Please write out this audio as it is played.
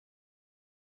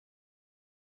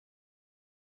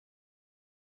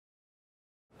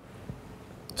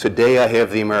Today I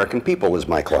have the American people as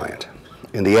my client,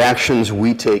 and the actions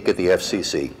we take at the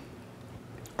FCC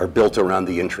are built around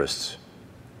the interests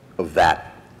of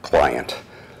that client.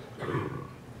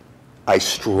 I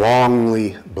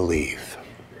strongly believe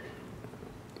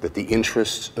that the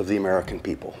interests of the American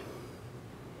people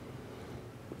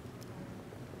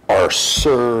are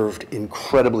served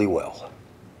incredibly well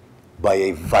by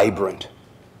a vibrant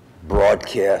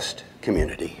broadcast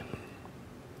community,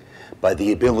 by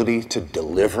the ability to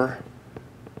deliver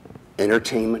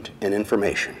entertainment and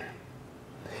information,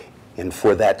 and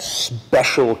for that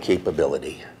special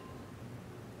capability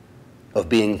of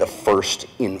being the first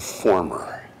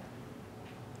informer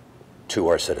to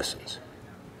our citizens.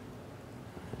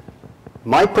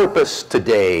 My purpose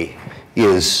today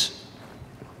is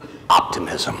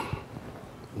optimism,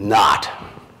 not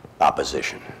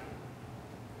opposition.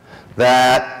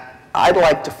 That I'd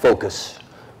like to focus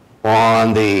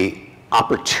on the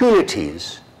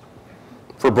opportunities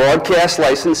for broadcast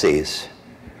licensees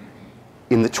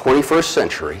in the 21st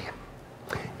century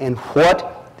and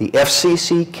what the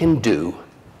FCC can do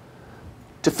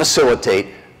to facilitate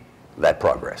that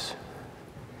progress.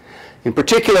 In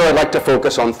particular, I'd like to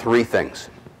focus on three things.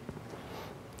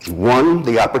 One,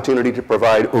 the opportunity to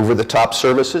provide over-the-top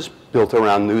services built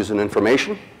around news and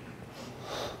information.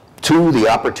 Two, the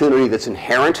opportunity that's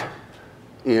inherent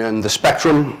in the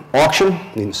spectrum auction,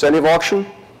 the incentive auction.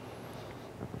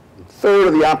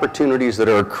 Third, the opportunities that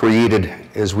are created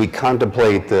as we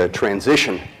contemplate the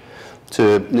transition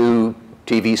to new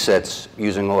TV sets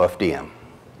using OFDM.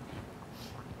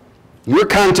 Your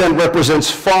content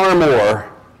represents far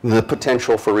more than the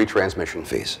potential for retransmission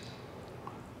fees.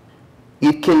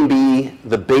 It can be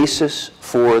the basis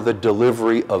for the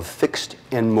delivery of fixed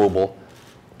and mobile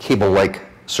cable-like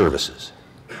services.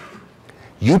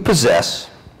 You possess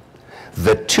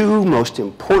the two most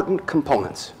important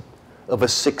components of a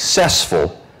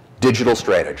successful digital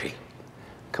strategy: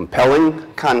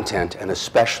 compelling content, and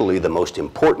especially the most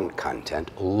important content,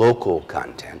 local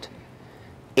content,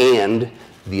 and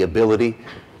the ability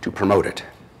to promote it.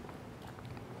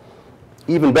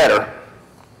 Even better,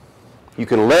 you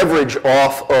can leverage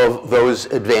off of those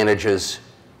advantages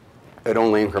at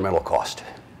only incremental cost.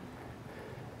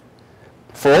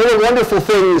 For all the wonderful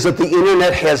things that the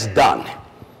internet has done,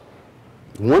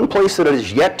 one place that it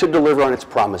is yet to deliver on its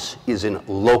promise is in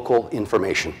local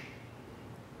information.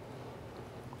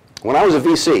 When I was a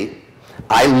VC,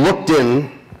 I looked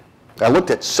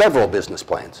at several business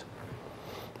plans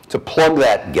to plug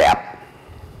that gap,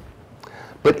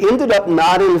 but ended up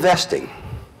not investing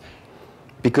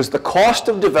because the cost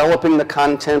of developing the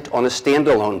content on a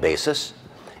standalone basis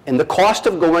and the cost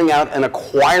of going out and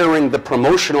acquiring the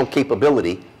promotional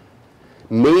capability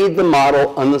made the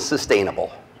model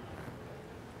unsustainable.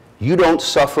 You don't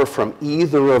suffer from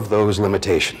either of those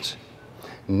limitations.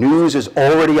 News is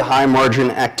already a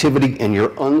high-margin activity, and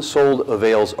your unsold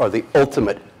avails are the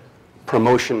ultimate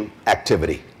promotion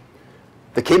activity.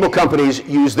 The cable companies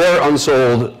use their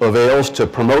unsold avails to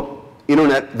promote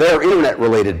their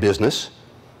internet-related business.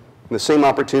 And the same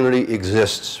opportunity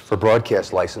exists for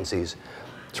broadcast licensees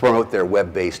to promote their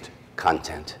web-based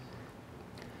content.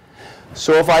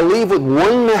 So if I leave with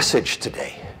one message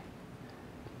today,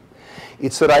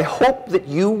 it's that I hope that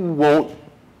you won't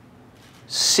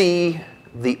see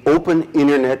the Open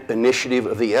Internet Initiative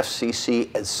of the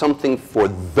FCC as something for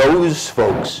those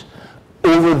folks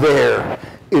over there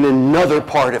in another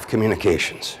part of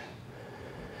communications.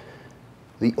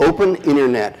 The Open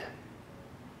Internet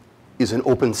is an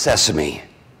open sesame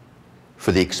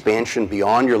for the expansion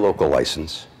beyond your local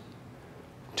license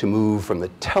to move from the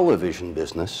television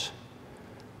business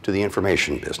to the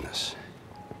information business.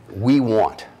 We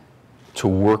want to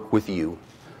work with you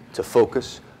to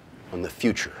focus on the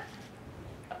future.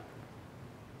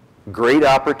 Great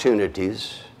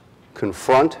opportunities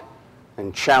confront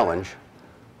and challenge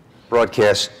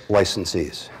broadcast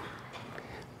licensees.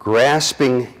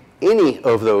 Grasping any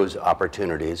of those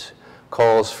opportunities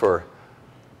calls for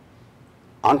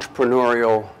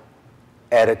entrepreneurial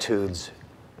attitudes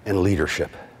and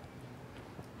leadership.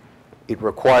 It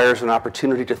requires an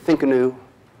opportunity to think anew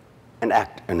and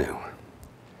act anew.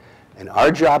 And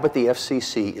our job at the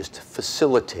FCC is to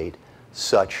facilitate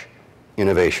such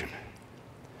innovation.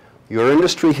 Your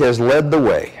industry has led the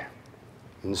way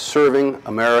in serving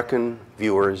American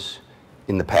viewers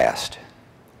in the past.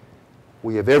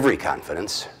 We have every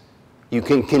confidence you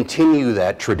can continue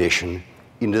that tradition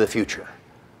into the future.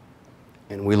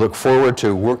 And we look forward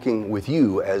to working with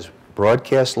you as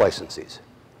broadcast licensees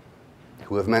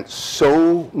who have meant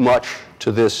so much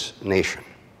to this nation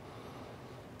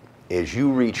as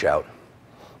you reach out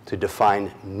to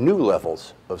define new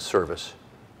levels of service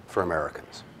for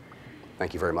Americans.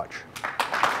 Thank you very much.